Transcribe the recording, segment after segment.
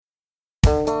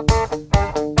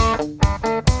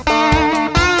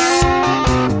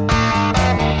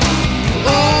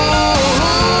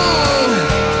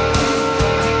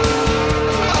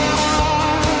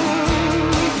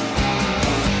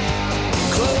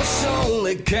Success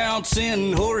only counts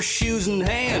in horseshoes and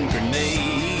hand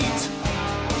grenades.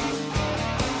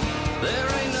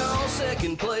 There ain't no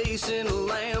second place in a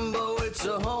Lambo, it's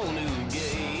a whole new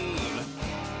game.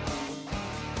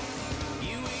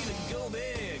 You either go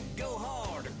big, go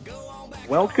hard, or go on back.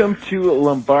 Welcome to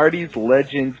Lombardi's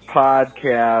Legends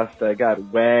podcast. I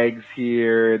got Wags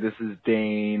here. This is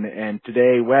Dane. And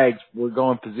today, Wags, we're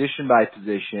going position by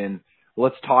position.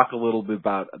 Let's talk a little bit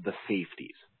about the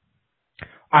safeties.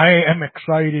 I am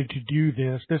excited to do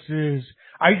this. This is,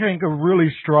 I think, a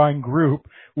really strong group,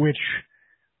 which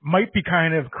might be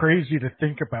kind of crazy to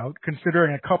think about,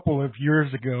 considering a couple of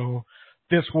years ago,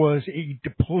 this was a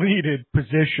depleted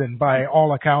position by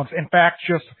all accounts. In fact,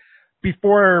 just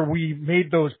before we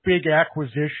made those big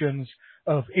acquisitions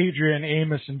of Adrian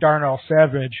Amos and Darnell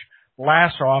Savage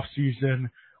last offseason,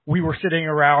 we were sitting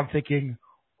around thinking,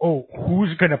 oh,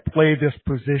 who's going to play this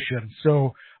position?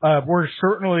 So we're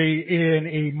certainly in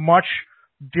a much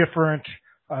different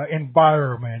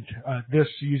environment this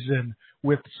season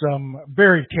with some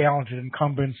very talented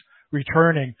incumbents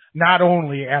returning, not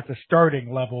only at the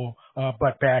starting level,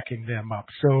 but backing them up.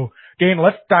 So, Dane,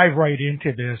 let's dive right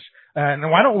into this. And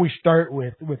why don't we start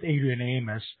with Adrian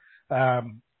Amos?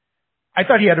 I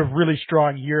thought he had a really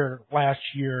strong year last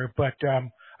year, but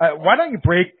why don't you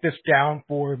break this down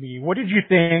for me? What did you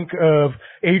think of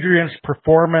Adrian's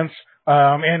performance?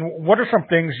 And what are some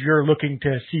things you're looking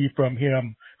to see from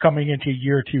him coming into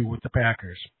year two with the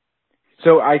Packers?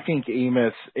 So I think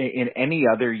Amos, in any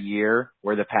other year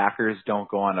where the Packers don't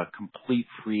go on a complete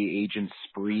free agent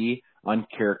spree,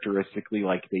 uncharacteristically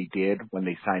like they did when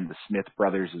they signed the Smith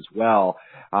brothers as well,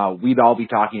 we'd all be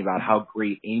talking about how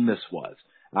great Amos was.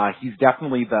 He's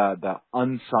definitely the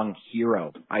unsung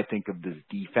hero, I think, of this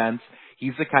defense.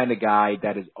 He's the kind of guy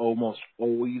that is almost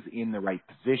always in the right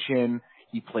position.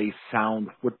 He plays sound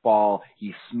football.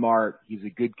 He's smart. He's a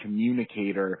good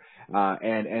communicator.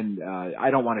 And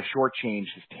I don't want to shortchange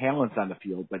his talents on the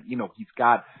field, but, you know, he's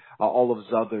got all of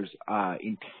his others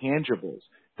intangibles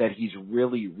that he's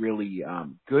really, really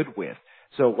good with.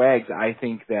 So, Wags, I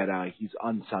think that he's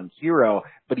unsung hero,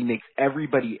 but he makes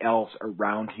everybody else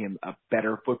around him a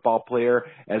better football player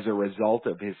as a result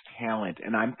of his talent.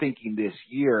 And I'm thinking this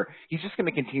year, he's just going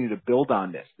to continue to build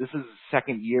on this. This is his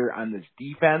second year on this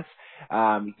defense.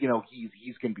 You know,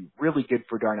 he's going to be really good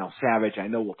for Darnell Savage. I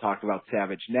know we'll talk about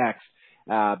Savage next.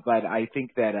 But I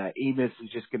think that Amos is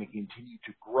just going to continue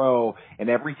to grow, and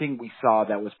everything we saw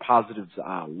that was positives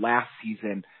last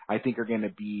season, I think are going to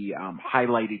be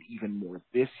highlighted even more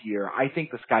this year. I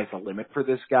think the sky's the limit for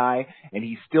this guy, and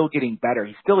he's still getting better.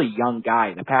 He's still a young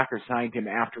guy. The Packers signed him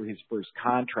after his first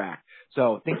contract,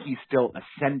 so I think he's still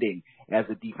ascending as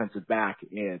a defensive back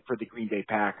for the Green Bay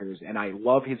Packers. And I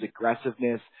love his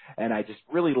aggressiveness, and I just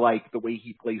really like the way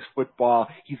he plays football.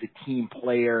 He's a team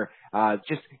player.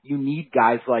 Just you need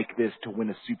guys like this to win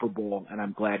a Super Bowl, and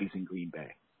I'm glad he's in Green Bay.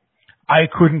 I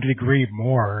couldn't agree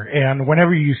more. And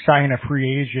whenever you sign a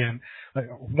free agent,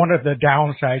 one of the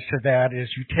downsides to that is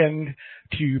you tend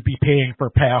to be paying for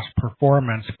past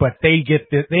performance, but they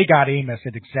got Amos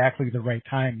at exactly the right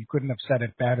time. You couldn't have said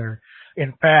it better.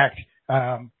 In fact,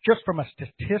 just from a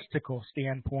statistical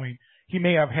standpoint, he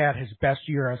may have had his best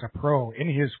year as a pro in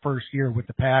his first year with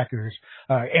the Packers.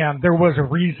 And there was a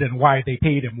reason why they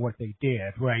paid him what they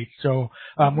did, right? So,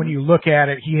 when you look at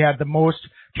it, he had the most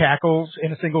tackles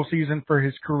in a single season for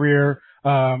his career.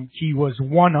 He was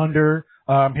one under,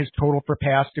 his total for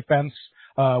pass defense,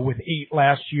 with 8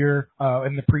 last year.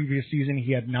 In the previous season,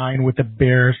 he had 9 with the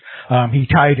Bears. He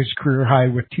tied his career high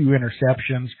with 2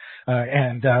 interceptions.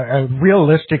 And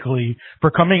realistically,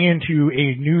 for coming into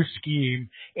a new scheme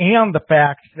and the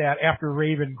fact that after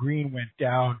Raven Green went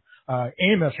down,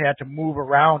 Amos had to move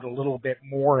around a little bit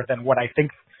more than what I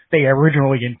think they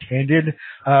originally intended,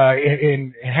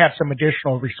 and had some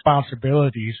additional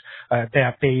responsibilities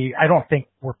that I don't think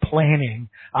were planning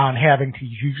on having to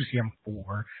use him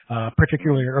for,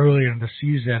 particularly early in the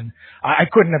season. I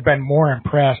couldn't have been more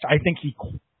impressed. I think he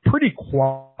pretty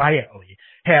quietly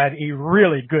had a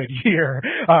really good year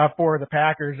for the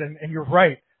Packers, and you're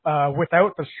right.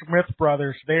 Without the Smith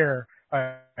brothers there,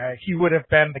 he would have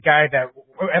been the guy that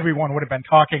everyone would have been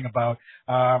talking about.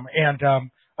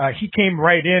 He came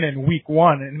right in week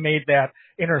 1 and made that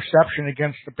interception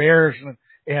against the Bears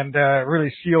and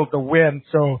really sealed the win.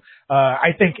 So I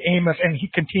think Amos, and he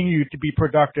continued to be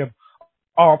productive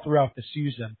all throughout the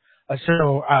season.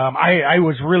 I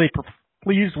was really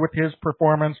pleased with his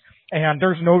performance, and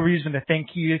there's no reason to think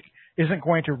he isn't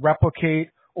going to replicate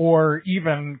or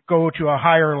even go to a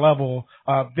higher level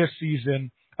this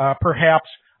season. Perhaps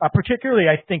Particularly,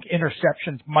 I think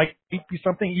interceptions might be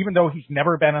something, even though he's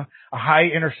never been a high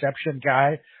interception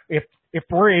guy. If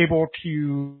we're able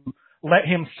to let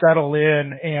him settle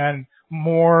in and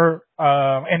more,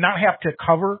 and not have to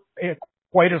cover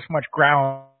quite as much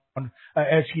ground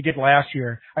as he did last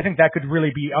year, I think that could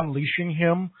really be unleashing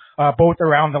him, both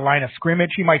around the line of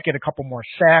scrimmage. He might get a couple more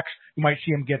sacks. You might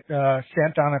see him get,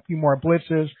 sent on a few more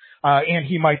blitzes, and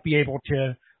he might be able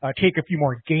to, take a few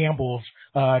more gambles,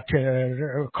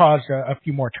 to cause a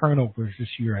few more turnovers this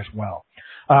year as well.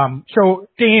 So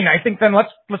Dane, I think then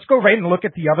let's go right and look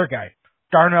at the other guy,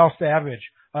 Darnell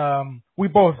Savage. We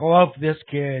both love this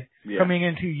kid coming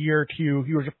into year 2.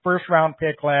 He was a first round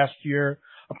pick last year.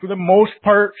 For the most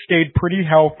part, stayed pretty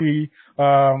healthy,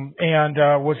 and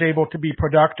was able to be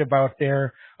productive out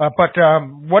there. But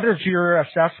what is your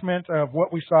assessment of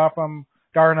what we saw from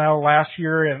Darnell last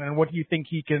year, and what do you think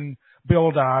he can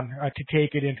build on to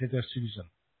take it into this season?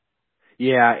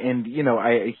 Yeah, and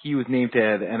he was named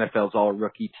to the NFL's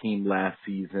All-Rookie team last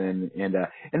season, and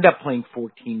ended up playing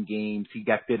 14 games. He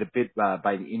got bit a bit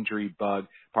by the injury bug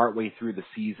partway through the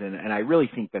season, and I really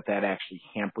think that actually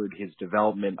hampered his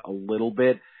development a little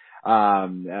bit.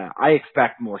 I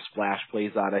expect more splash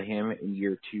plays out of him in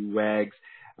year 2, Wags.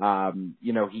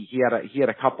 He had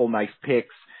a couple nice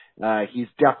picks. He's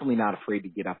definitely not afraid to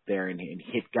get up there and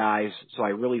hit guys. So I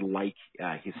really like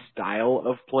his style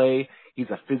of play. He's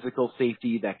a physical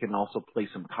safety that can also play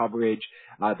some coverage.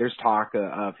 There's talk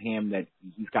of him that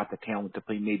he's got the talent to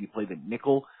play the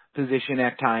nickel position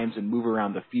at times and move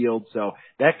around the field. So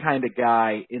that kind of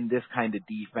guy in this kind of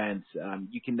defense,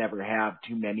 you can never have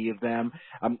too many of them.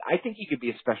 I think he could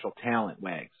be a special talent,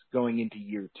 Wags, going into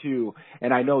year 2.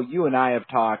 And I know you and I have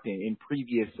talked in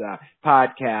previous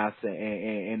podcasts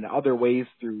and other ways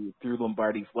through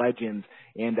Lombardi's Legends,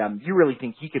 and you really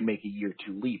think he could make a year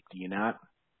 2 leap, do you not?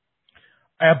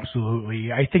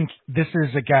 Absolutely. I think this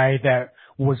is a guy that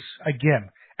was, again,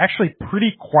 actually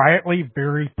pretty quietly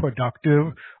very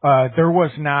productive. There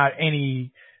was not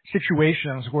any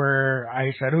situations where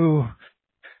I said,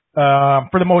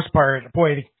 for the most part,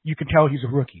 boy, you can tell he's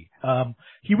a rookie.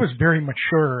 He was very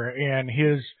mature in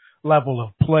his level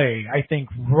of play, I think,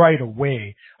 right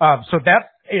away. So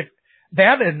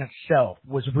that in itself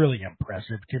was really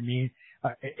impressive to me.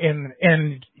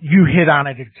 And you hit on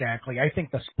it exactly. I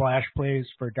think the splash plays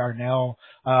for Darnell,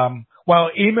 while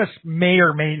Amos may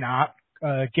or may not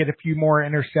get a few more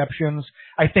interceptions,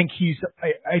 I think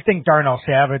Darnell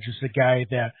Savage is the guy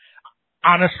that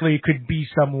honestly could be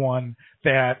someone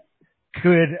that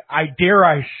could, dare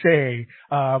I say,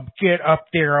 get up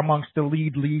there amongst the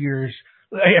league leaders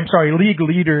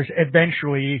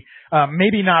eventually,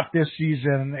 maybe not this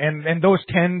season. And those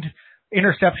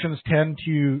interceptions tend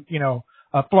to,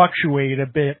 fluctuate a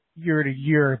bit year to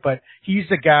year, but he's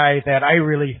a guy that I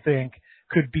really think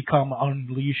could become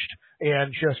unleashed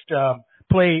and just,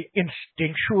 play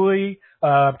instinctually,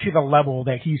 to the level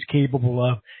that he's capable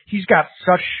of. He's got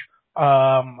such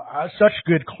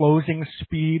good closing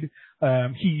speed.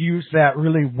 He used that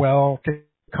really well to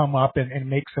come up and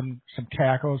make some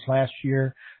tackles last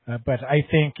year. But I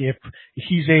think if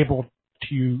he's able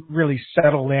to really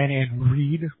settle in and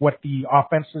read what the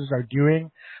offenses are doing,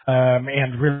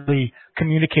 and really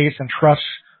communicates and trusts,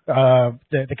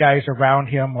 the guys around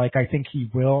him, like I think he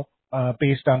will,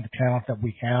 based on the talent that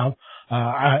we have,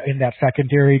 in that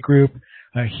secondary group,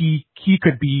 he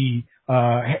could be,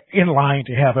 in line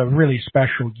to have a really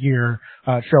special year.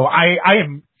 So I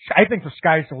think the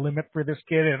sky's the limit for this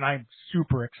kid, and I'm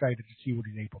super excited to see what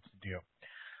he's able to do.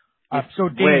 So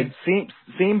Dane,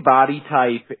 same body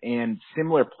type and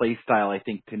similar play style, I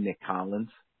think, to Nick Collins.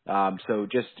 So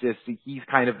just he's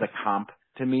kind of the comp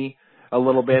to me a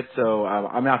little bit. So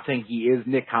I'm not saying he is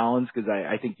Nick Collins, because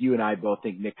I think you and I both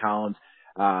think Nick Collins,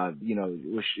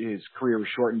 his career was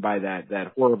shortened by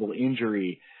that horrible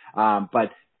injury.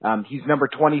 But he's number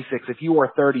 26. If you were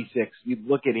 36, you'd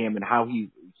look at him and how he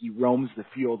roams the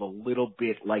field a little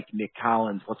bit like Nick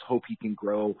Collins. Let's hope he can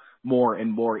grow more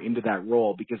and more into that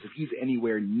role, because if he's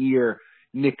anywhere near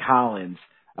Nick Collins,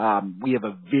 we have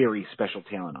a very special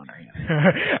talent on our hands.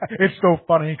 It's so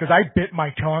funny because I bit my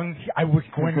tongue. I was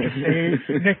going to say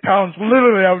Nick Collins.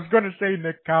 Literally, I was going to say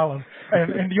Nick Collins.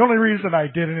 And the only reason I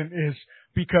didn't is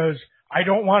because I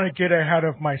don't want to get ahead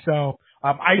of myself.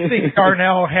 I think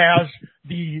Darnell has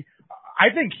he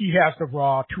has the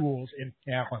raw tools in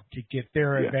talent to get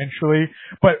there eventually.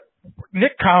 But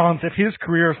Nick Collins, if his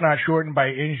career is not shortened by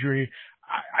injury,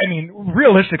 I mean,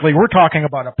 realistically, we're talking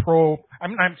about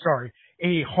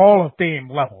a Hall of Fame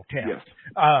level talent.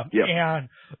 Yes. And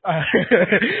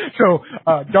so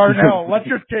Darnell, let's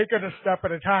just take it a step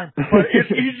at a time. But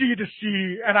it's easy to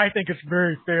see, and I think it's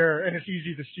very fair, and it's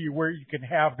easy to see where you can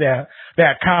have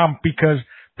that comp, because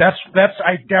that's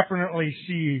I definitely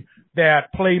see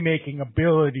that playmaking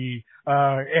ability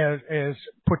as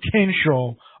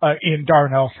potential in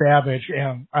Darnell Savage,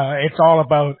 and it's all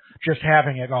about just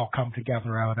having it all come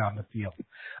together out on the field.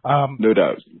 No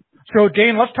doubt. So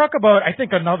Dane, let's talk about, I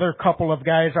think, another couple of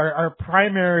guys, our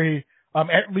primary,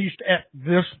 at least at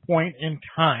this point in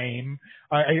time,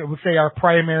 I would say our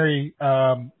primary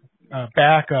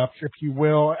backups, if you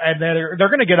will, and they're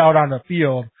going to get out on the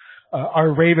field,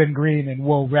 are Raven Greene and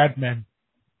Will Redmond.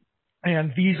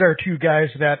 And these are two guys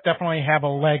that definitely have a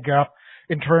leg up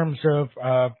in terms of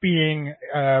being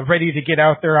ready to get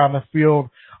out there on the field,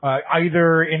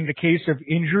 either in the case of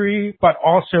injury, but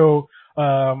also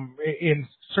in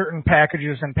certain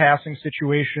packages and passing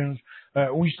situations.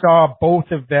 We saw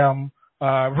both of them.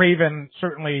 Raven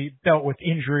certainly dealt with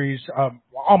injuries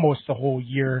almost the whole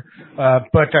year,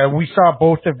 but we saw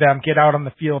both of them get out on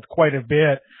the field quite a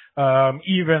bit,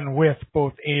 even with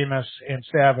both Amos and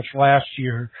Savage last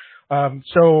year.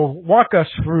 So walk us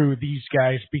through these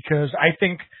guys, because I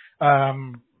think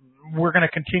we're going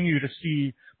to continue to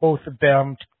see both of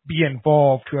them be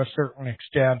involved to a certain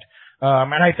extent.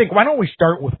 And I think, why don't we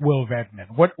start with Will Redmond?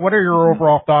 What are your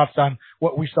overall thoughts on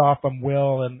what we saw from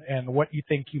Will and what you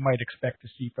think you might expect to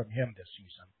see from him this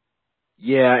season?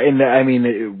 Yeah, and I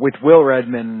mean, with Will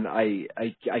Redmond, I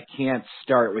can't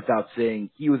start without saying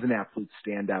he was an absolute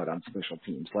standout on special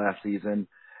teams last season.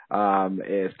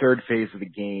 Third phase of the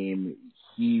game,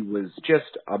 he was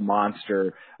just a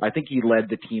monster. I think he led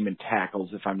the team in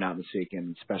tackles, if I'm not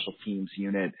mistaken, special teams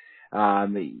unit.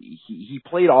 He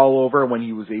played all over when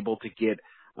he was able to get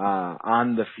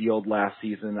on the field last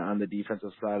season on the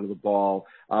defensive side of the ball.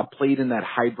 Played in that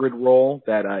hybrid role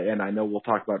that, and I know we'll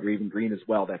talk about Raven Greene as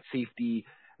well, that safety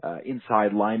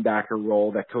inside linebacker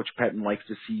role that Coach Pettine likes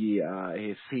to see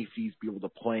his safeties be able to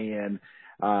play in.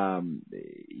 I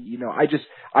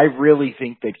really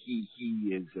think that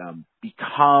he has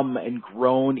become and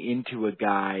grown into a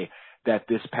guy that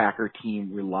this Packer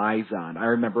team relies on. I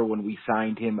remember when we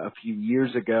signed him a few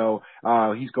years ago,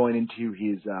 he's going into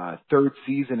his third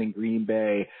season in Green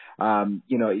Bay.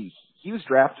 He was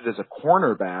drafted as a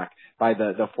cornerback by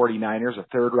the 49ers, a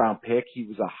third round pick. He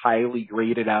was a highly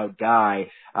graded out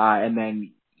guy. And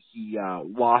then he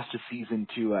lost a season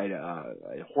to a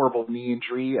horrible knee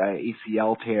injury,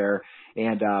 ACL tear,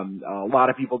 and a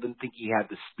lot of people didn't think he had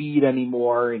the speed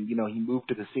anymore. And he moved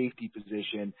to the safety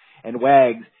position. And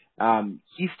Wags,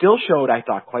 he still showed, I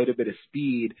thought, quite a bit of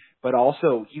speed, but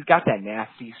also he's got that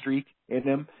nasty streak in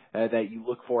him that you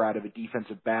look for out of a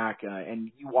defensive back.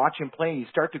 And you watch him play, and you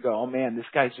start to go, oh man, this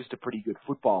guy's just a pretty good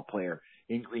football player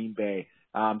in Green Bay.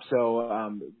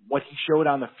 What he showed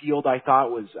on the field, I thought,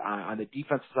 was on the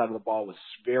defensive side of the ball was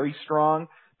very strong.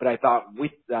 But I thought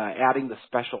with adding the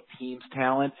special teams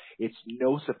talent, it's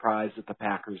no surprise that the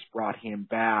Packers brought him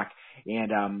back.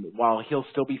 And while he'll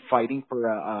still be fighting for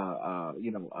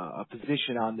a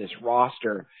position on this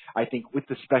roster, I think with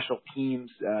the special teams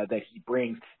that he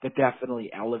brings, that definitely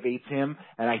elevates him.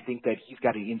 And I think that he's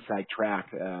got an inside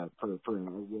track for a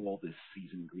role this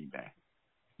season in Green Bay.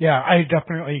 Yeah, I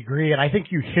definitely agree. And I think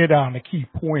you hit on a key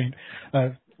point.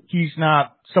 He's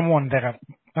not someone that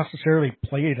necessarily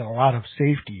played a lot of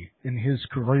safety in his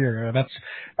career.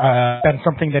 That's been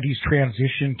something that he's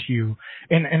transitioned to.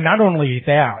 And not only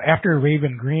that, after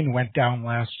Raven Greene went down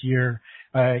last year,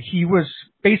 he was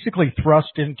basically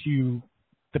thrust into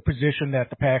the position that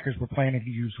the Packers were planning to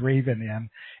use Raven in.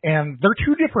 And they're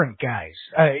two different guys.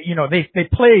 They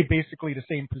play basically the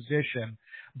same position,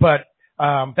 but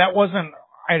that wasn't,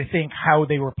 I think, how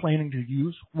they were planning to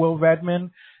use Will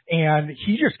Redmond. And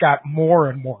he just got more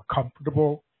and more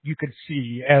comfortable, you could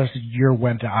see, as the year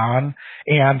went on.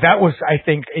 And that was, I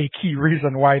think, a key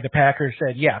reason why the Packers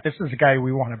said, yeah, this is a guy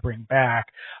we want to bring back.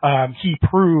 He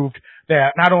proved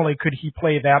that not only could he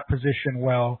play that position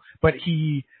well, but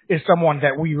he is someone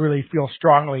that we really feel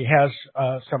strongly has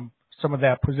some of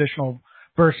that positional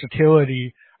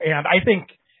versatility. And I think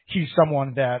he's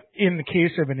someone that, in the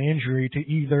case of an injury to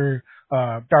either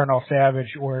Darnell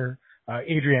Savage or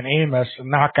Adrian Amos,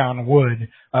 knock on wood,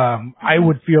 I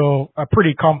would feel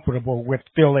pretty comfortable with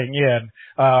filling in,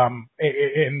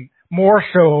 and more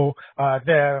so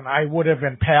than I would have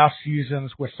in past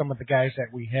seasons with some of the guys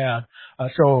that we had.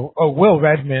 So Will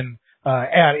Redmond,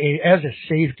 as a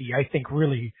safety, I think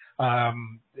really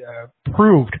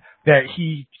proved that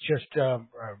he just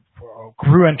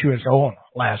grew into his own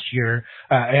last year.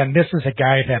 And this is a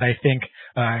guy that I think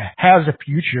has a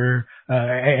future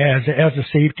as a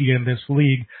safety in this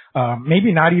league.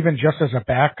 Maybe not even just as a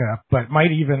backup, but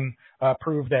might even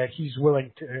prove that he's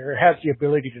willing to or has the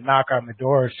ability to knock on the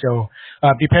door. So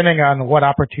depending on what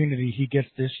opportunity he gets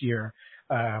this year,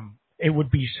 it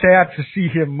would be sad to see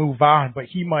him move on, but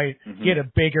he might get a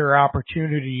bigger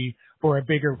opportunity for a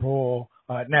bigger role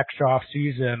next off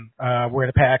season, where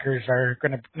the Packers are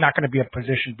not going to be in a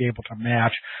position to be able to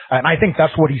match. And I think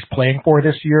that's what he's playing for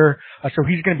this year. So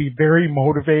he's going to be very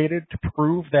motivated to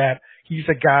prove that he's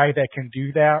a guy that can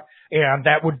do that. And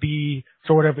that would be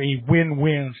sort of a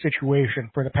win-win situation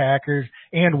for the Packers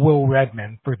and Will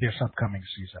Redmond for this upcoming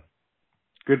season.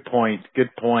 Good point.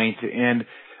 And,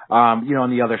 on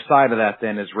the other side of that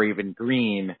then is Raven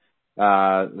Green,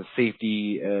 the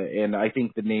safety, and I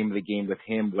think the name of the game with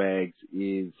him, Wags,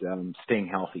 is staying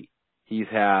healthy. He's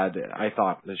has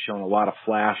shown a lot of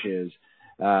flashes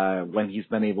when he's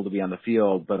been able to be on the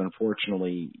field, but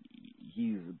unfortunately,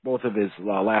 both of his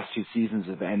last two seasons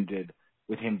have ended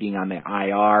with him being on the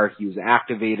IR. He was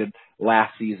activated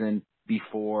last season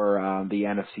before the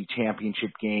NFC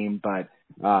Championship game, but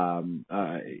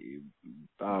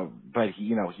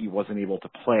he wasn't able to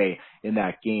play in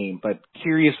that game. But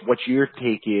curious what your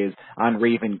take is on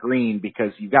Raven Green,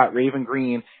 because you got Raven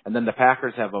Green, and then the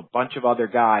Packers have a bunch of other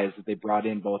guys that they brought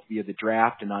in both via the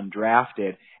draft and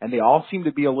undrafted, and they all seem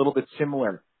to be a little bit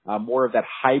similar, more of that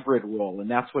hybrid role, and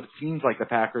that's what it seems like the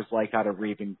Packers like out of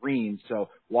Raven Green. So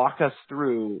walk us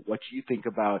through what you think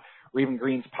about Raven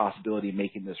Green's possibility of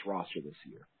making this roster this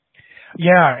year.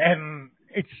 Yeah, and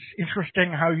it's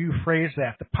interesting how you phrase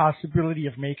that, the possibility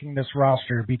of making this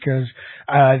roster, because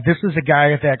this is a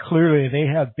guy that clearly they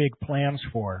had big plans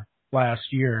for last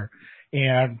year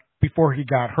and before he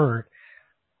got hurt.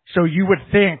 So you would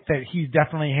think that he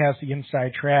definitely has the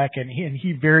inside track, and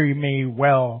he very may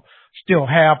well still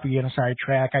have the inside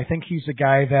track. I think he's a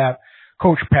guy that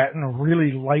Coach Patton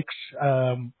really likes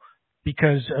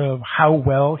because of how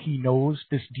well he knows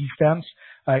this defense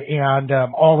and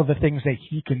all of the things that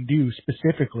he can do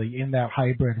specifically in that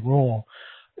hybrid role.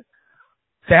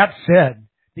 That said,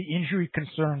 the injury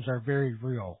concerns are very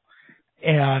real.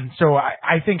 And so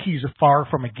I think he's far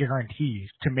from a guarantee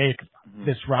to make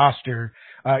this roster.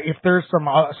 If there's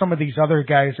some of these other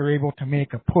guys are able to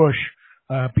make a push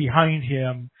behind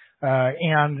him,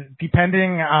 and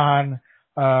depending on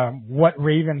what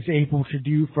Raven's able to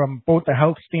do from both the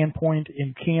health standpoint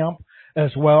in camp, as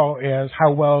well as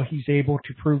how well he's able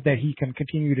to prove that he can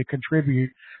continue to contribute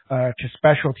to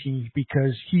special teams,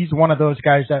 because he's one of those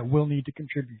guys that will need to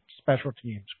contribute to special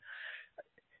teams.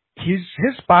 His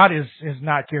spot is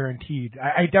not guaranteed.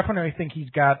 I definitely think he's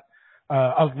got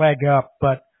a leg up,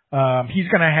 but he's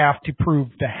going to have to prove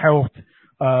the health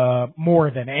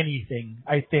more than anything,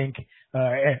 I think,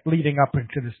 leading up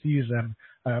into the season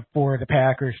for the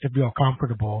Packers to feel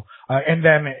comfortable. And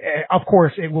then, of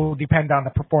course, it will depend on the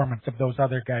performance of those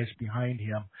other guys behind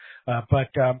him. But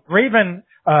Raven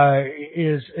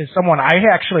is someone I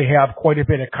actually have quite a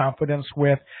bit of confidence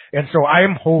with, and so I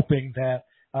am hoping that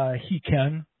he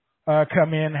can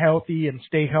come in healthy and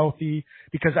stay healthy,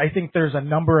 because I think there's a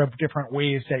number of different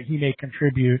ways that he may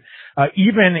contribute,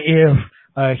 even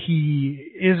if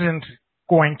he isn't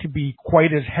going to be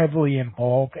quite as heavily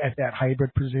involved at that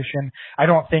hybrid position. I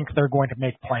don't think they're going to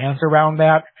make plans around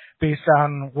that based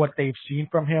on what they've seen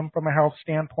from him from a health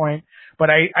standpoint. But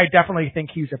I definitely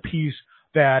think he's a piece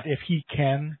that if he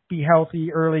can be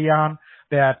healthy early on,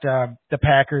 that the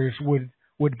Packers would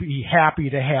be happy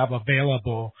to have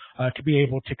available to be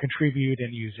able to contribute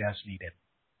and use as needed.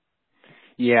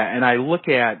 Yeah, and I look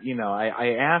at,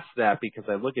 I asked that because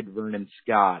I look at Vernon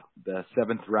Scott, the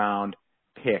 7th round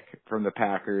pick from the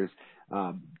Packers,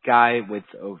 guy with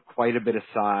quite a bit of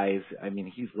size. I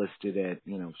mean, he's listed at,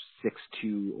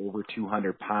 6'2", over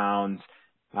 200 pounds,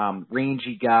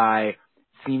 rangy guy.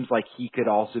 Seems like he could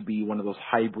also be one of those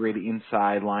hybrid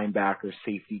inside linebacker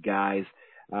safety guys.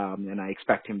 And I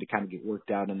expect him to kind of get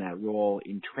worked out in that role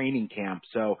in training camp.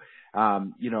 So,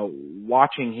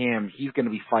 watching him, he's going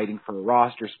to be fighting for a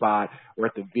roster spot, or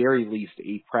at the very least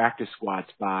a practice squad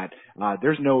spot.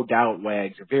 There's no doubt,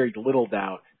 Wags, or very little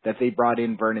doubt, that they brought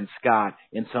in Vernon Scott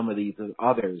and some of these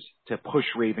others to push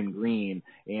Raven Green.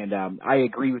 And I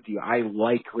agree with you. I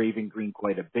like Raven Green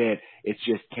quite a bit. It's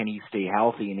just, can he stay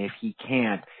healthy? And if he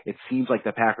can't, it seems like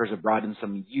the Packers have brought in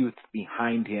some youth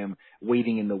behind him,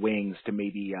 waiting in the wings to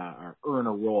maybe earn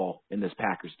a role in this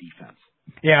Packers defense.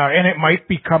 Yeah, and it might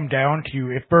come down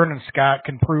to if Vernon Scott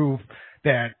can prove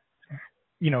that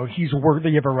he's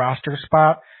worthy of a roster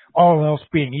spot, all else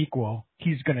being equal,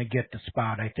 he's going to get the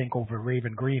spot, I think, over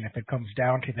Raven Green if it comes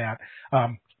down to that.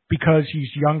 Because he's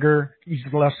younger, he's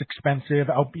less expensive,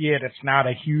 albeit it's not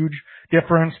a huge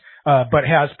difference, but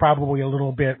has probably a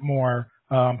little bit more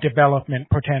development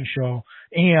potential.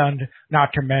 And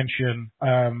not to mention,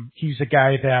 he's a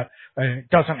guy that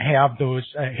doesn't have those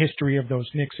history of those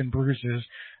nicks and bruises.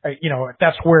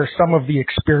 That's where some of the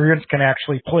experience can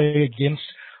actually play against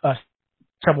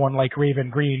someone like Raven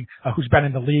Green, who's been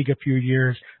in the league a few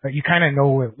years. You kind of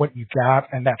know what you got,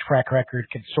 and that track record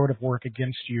can sort of work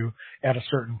against you at a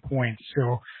certain point.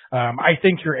 So I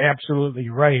think you're absolutely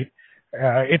right.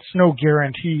 It's no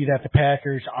guarantee that the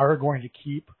Packers are going to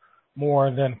keep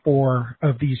more than 4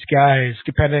 of these guys,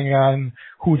 depending on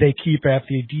who they keep at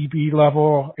the DB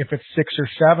level, if it's 6 or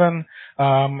 7.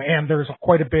 And there's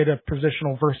quite a bit of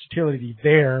positional versatility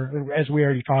there, as we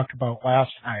already talked about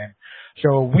last time.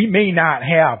 So we may not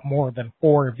have more than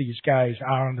 4 of these guys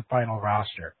on the final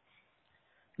roster.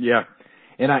 Yeah.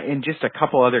 And just a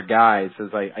couple other guys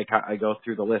as I go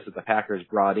through the list that the Packers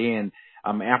brought in,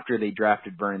 after they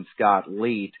drafted Vernon Scott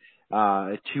late,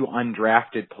 2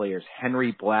 undrafted players,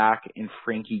 Henry Black and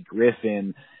Frankie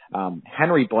Griffin.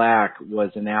 Henry Black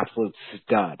was an absolute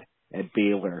stud at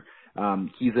Baylor.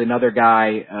 He's another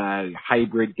guy,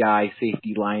 hybrid guy,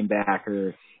 safety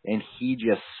linebacker, and he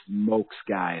just smokes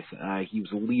guys. He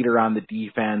was a leader on the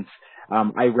defense.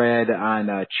 I read on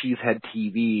Cheesehead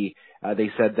TV,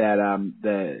 they said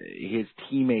that his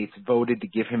teammates voted to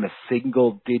give him a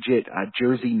single-digit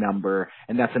jersey number,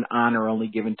 and that's an honor only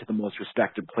given to the most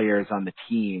respected players on the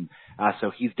team.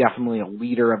 So he's definitely a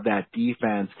leader of that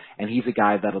defense, and he's a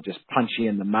guy that'll just punch you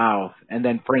in the mouth. And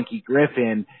then Frankie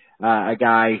Griffin, a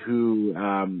guy who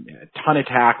a ton of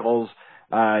tackles.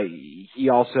 He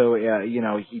also,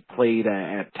 he played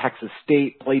at Texas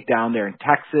State, played down there in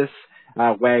Texas.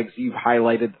 Wags, you've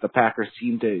highlighted that the Packers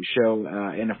seem to show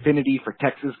an affinity for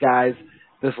Texas guys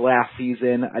this last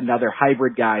season, another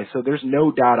hybrid guy. So there's no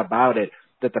doubt about it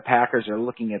that the Packers are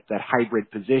looking at that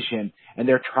hybrid position, and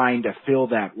they're trying to fill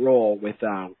that role with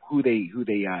who they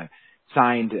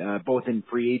signed both in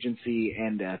free agency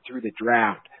and through the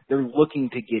draft. They're looking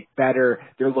to get better.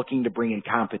 They're looking to bring in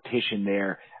competition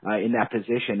there in that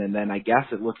position. And then I guess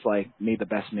it looks like may the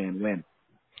best man win.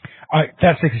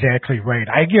 That's exactly right.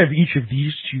 I give each of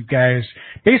these 2 guys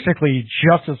basically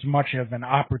just as much of an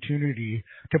opportunity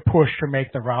to push to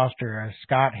make the roster as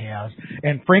Scott has.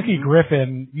 And Frankie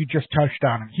Griffin, you just touched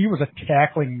on him. He was a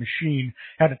tackling machine,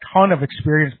 had a ton of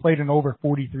experience, played in over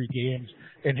 43 games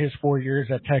in his 4 years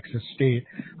at Texas State.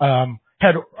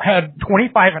 Had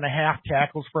 25 and a half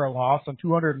tackles for a loss and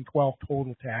 212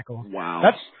 total tackles. Wow.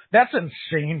 That's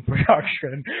insane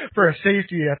production for a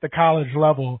safety at the college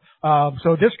level.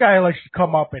 So this guy likes to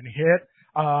come up and hit.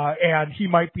 And he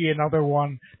might be another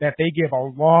one that they give a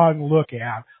long look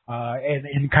at,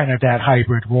 in kind of that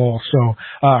hybrid role. So,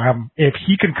 if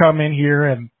he can come in here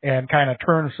and kind of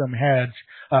turn some heads,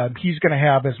 he's going to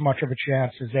have as much of a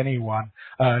chance as anyone,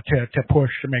 to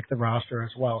push to make the roster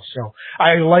as well. So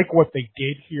I like what they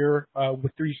did here,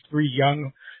 with these 3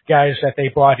 young guys that they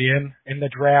brought in the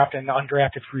draft and the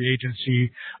undrafted free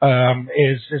agency,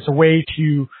 is a way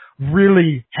to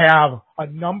really have a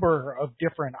number of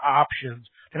different options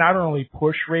to not only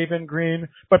push Raven Green,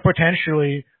 but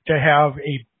potentially to have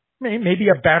maybe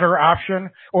a better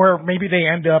option, or maybe they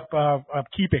end up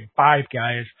keeping 5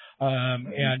 guys,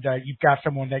 and you've got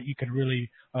someone that you can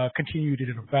really continue to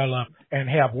develop and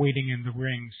have waiting in the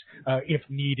rings if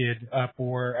needed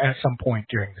for at some point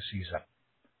during the season.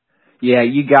 Yeah,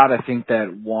 you gotta think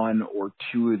that 1 or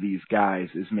 2 of these guys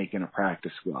is making a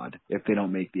practice squad if they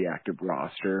don't make the active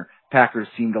roster. Packers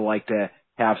seem to like to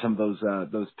have some of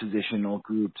those positional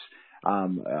groups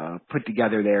put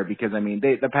together there because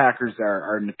the Packers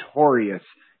are notorious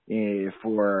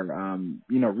for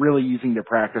really using their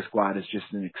practice squad as just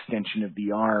an extension of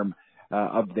the arm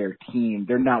of their team.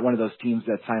 They're not one of those teams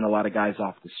that sign a lot of guys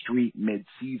off the street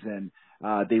mid-season.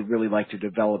 They really like to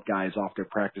develop guys off their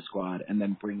practice squad and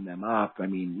then bring them up.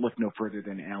 Look no further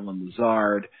than Alan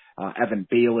Lazard. Evan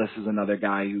Bayless is another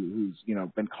guy who's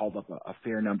been called up a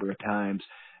fair number of times.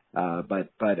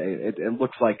 But it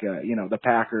looks like, the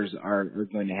Packers are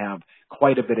going to have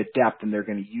quite a bit of depth, and they're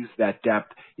going to use that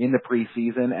depth in the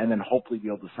preseason and then hopefully be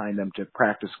able to sign them to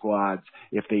practice squads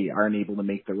if they aren't able to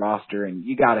make the roster. And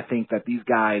you got to think that these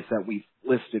guys that we've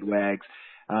listed, Wags,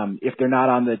 if they're not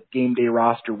on the game day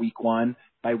roster week 1,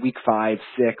 by week 5,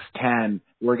 6, 10,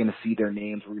 we're going to see their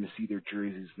names. We're going to see their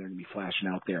jerseys. They're going to be flashing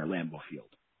out there at Lambeau Field.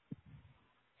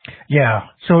 Yeah.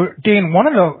 So, Dane, one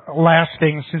of the last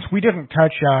things, since we didn't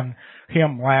touch on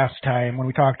him last time when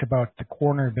we talked about the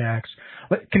cornerbacks,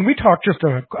 can we talk just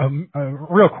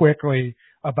real quickly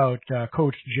about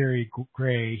Coach Jerry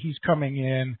Gray? He's coming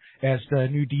in as the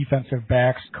new defensive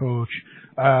backs coach,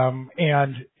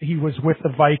 and he was with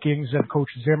the Vikings and Coach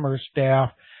Zimmer's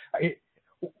staff.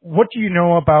 What do you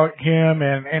know about him,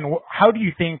 and how do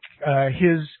you think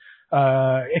his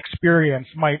experience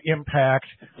might impact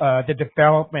the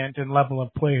development and level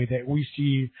of play that we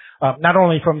see not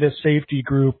only from this safety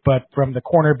group but from the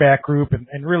cornerback group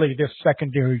and really this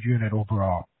secondary unit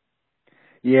overall?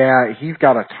 Yeah, he's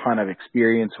got a ton of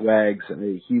experience, Wags.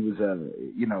 He was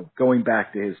going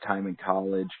back to his time in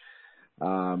college.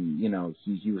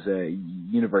 He was a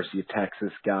University of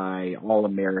Texas guy,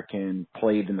 All-American,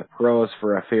 played in the pros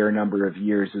for a fair number of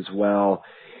years as well.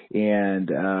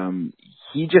 And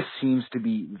he just seems to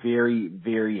be very,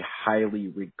 very highly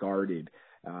regarded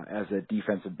as a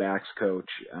defensive backs coach.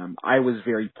 I was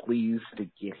very pleased to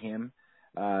get him.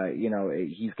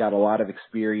 He's got a lot of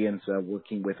experience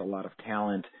working with a lot of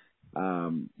talent.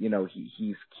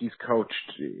 He's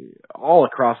coached all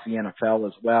across the NFL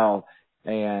as well.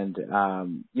 And,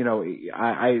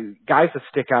 guys that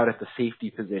stick out at the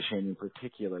safety position in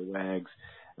particular, Wags,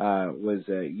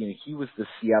 he was the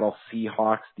Seattle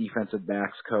Seahawks defensive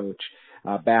backs coach,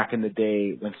 back in the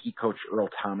day when he coached Earl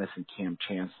Thomas and Cam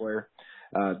Chancellor.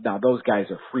 Now those guys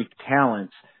are freak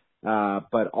talents,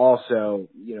 but also,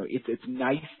 it's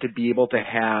nice to be able to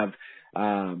have,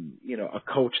 a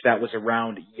coach that was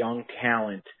around young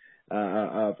talent,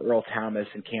 of Earl Thomas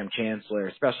and Cam Chancellor,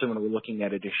 especially when we're looking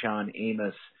at a Deshaun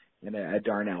Amos and a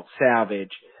Darnell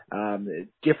Savage.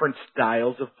 Different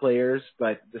styles of players,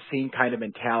 but the same kind of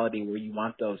mentality where you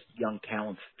want those young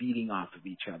talents feeding off of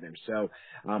each other. So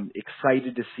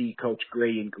excited to see Coach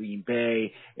Gray in Green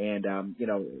Bay and,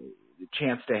 the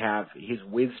chance to have his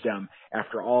wisdom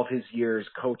after all of his years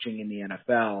coaching in the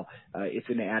NFL. It's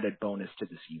an added bonus to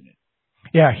this unit.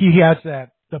 Yeah, he has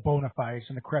the bona fides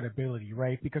and the credibility,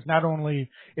 right? Because not only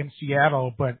in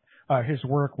Seattle, but his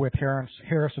work with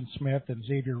Harrison Smith and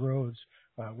Xavier Rhodes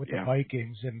with the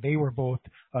Vikings, and they were both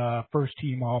first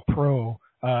team All Pro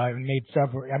and made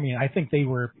several. I mean, I think they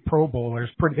were Pro Bowlers.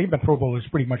 They've been Pro Bowlers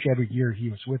pretty much every year he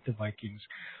was with the Vikings.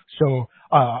 So,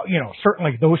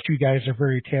 certainly those two guys are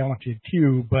very talented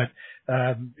too. But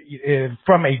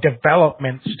from a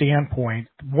development standpoint,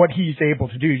 what he's able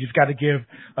to do, you've got to give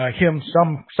him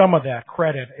some of that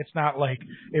credit. It's not like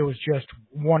it was just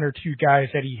one or two guys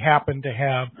that he happened to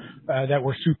have that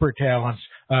were super talents.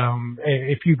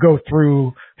 If you go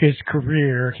through his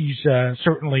career, he's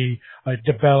certainly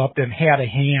developed and had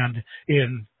a hand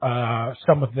in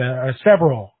some of the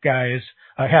several guys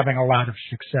having a lot of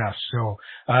success. So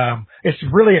it's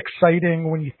really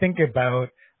exciting when you think about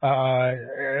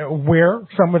where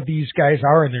some of these guys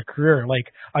are in their career,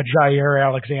 like a Jair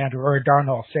Alexander or a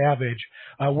Darnell Savage,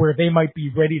 where they might be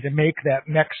ready to make that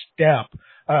next step.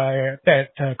 That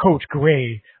Coach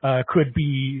Gray could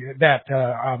be that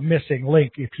missing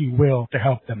link, if you will, to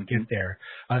help them get there.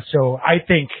 So I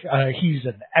think he's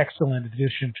an excellent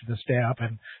addition to the staff,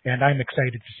 and I'm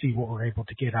excited to see what we're able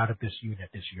to get out of this unit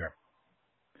this year.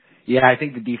 Yeah, I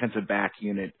think the defensive back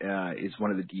unit is one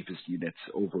of the deepest units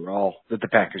overall that the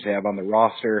Packers have on the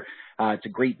roster. It's a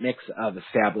great mix of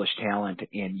established talent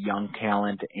and young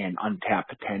talent and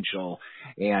untapped potential.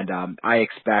 And I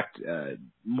expect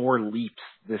more leaps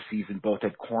this season, both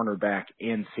at cornerback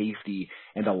and safety,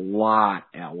 and a lot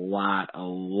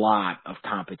of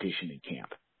competition in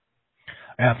camp.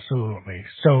 Absolutely.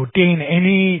 So, Dane,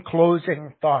 any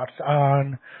closing thoughts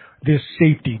on this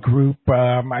safety group?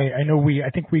 I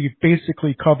think we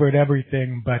basically covered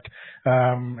everything, but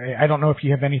I don't know if you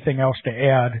have anything else to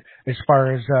add as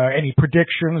far as any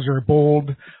predictions or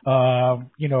bold,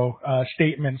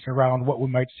 statements around what we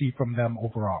might see from them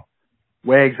overall.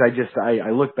 Wags, I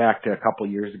look back to a couple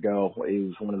of years ago. It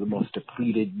was one of the most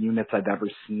depleted units I've ever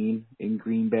seen in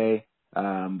Green Bay.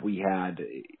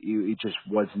 It just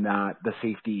was not the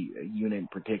safety unit in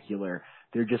particular.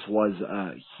 There just was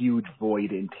a huge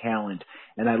void in talent.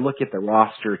 And I look at the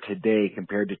roster today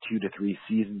compared to 2 to 3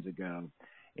 seasons ago.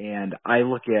 And I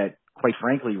look at, quite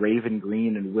frankly, Raven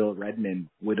Green and Will Redmond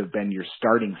would have been your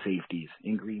starting safeties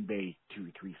in Green Bay 2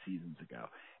 or 3 seasons ago.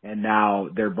 And now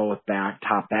they're both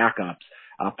top backups,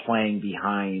 playing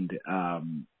behind,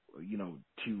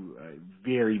 two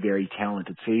very, very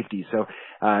talented safeties. So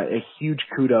a huge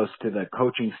kudos to the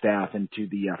coaching staff and to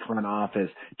the front office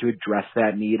to address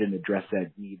that need and address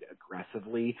that need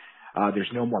aggressively.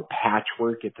 There's no more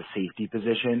patchwork at the safety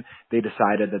position. They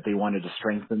decided that they wanted to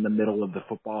strengthen the middle of the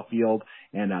football field,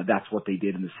 and that's what they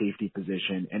did in the safety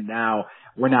position. And now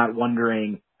we're not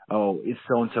wondering, oh, is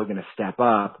so-and-so going to step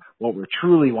up? What we're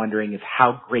truly wondering is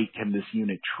how great can this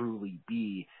unit truly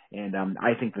be? And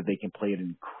I think that they can play at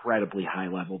an incredibly high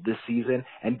level this season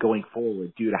and going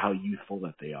forward due to how youthful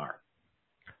that they are.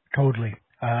 Totally.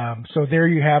 So there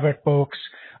you have it, folks.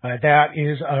 That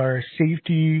is our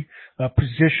safety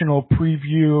positional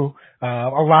preview.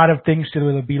 A lot of things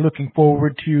to be looking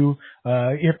forward to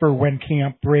if or when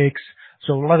camp breaks.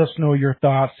 So let us know your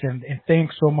thoughts, and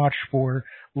thanks so much for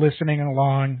listening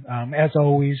along. As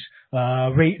always,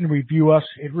 rate and review us.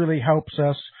 It really helps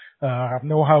us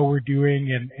know how we're doing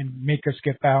and make us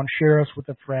get found. Share us with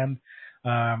a friend.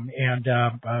 And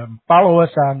follow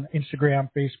us on Instagram,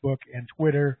 Facebook, and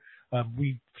Twitter.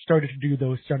 We started to do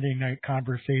those Sunday night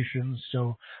conversations.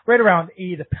 So right around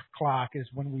 8 o'clock is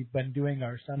when we've been doing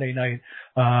our Sunday night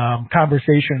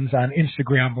conversations on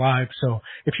Instagram Live. So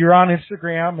if you're on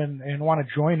Instagram and want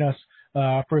to join us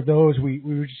for those, we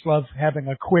would just love having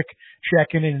a quick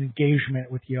check-in and engagement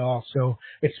with y'all. So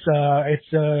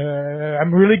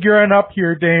I'm really gearing up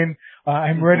here, Dane.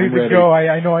 I'm ready to go.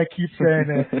 I know I keep saying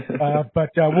it, but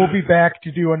we'll be back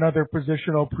to do another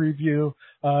positional preview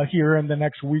here in the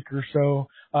next week or so.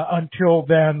 Until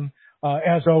then,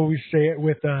 as always, say it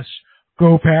with us: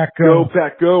 Go Pack, go! Go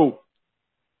Pack, go!